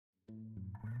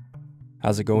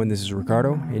How's it going? This is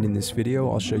Ricardo, and in this video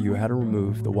I'll show you how to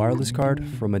remove the wireless card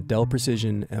from a Dell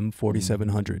Precision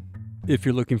M4700. If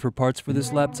you're looking for parts for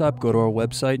this laptop, go to our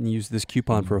website and use this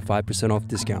coupon for a 5% off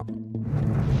discount.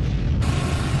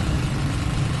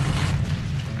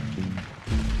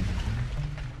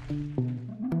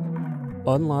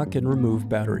 Unlock and remove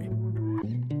battery.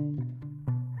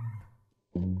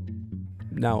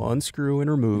 Now unscrew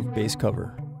and remove base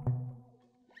cover.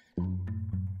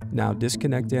 Now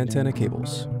disconnect antenna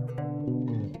cables.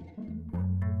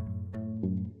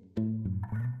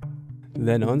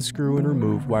 Then unscrew and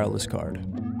remove wireless card.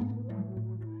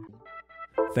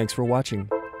 Thanks for watching.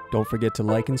 Don't forget to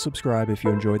like and subscribe if you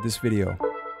enjoyed this video.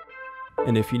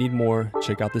 And if you need more,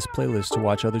 check out this playlist to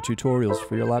watch other tutorials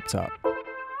for your laptop.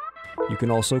 You can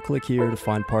also click here to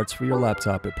find parts for your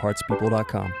laptop at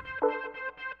partspeople.com.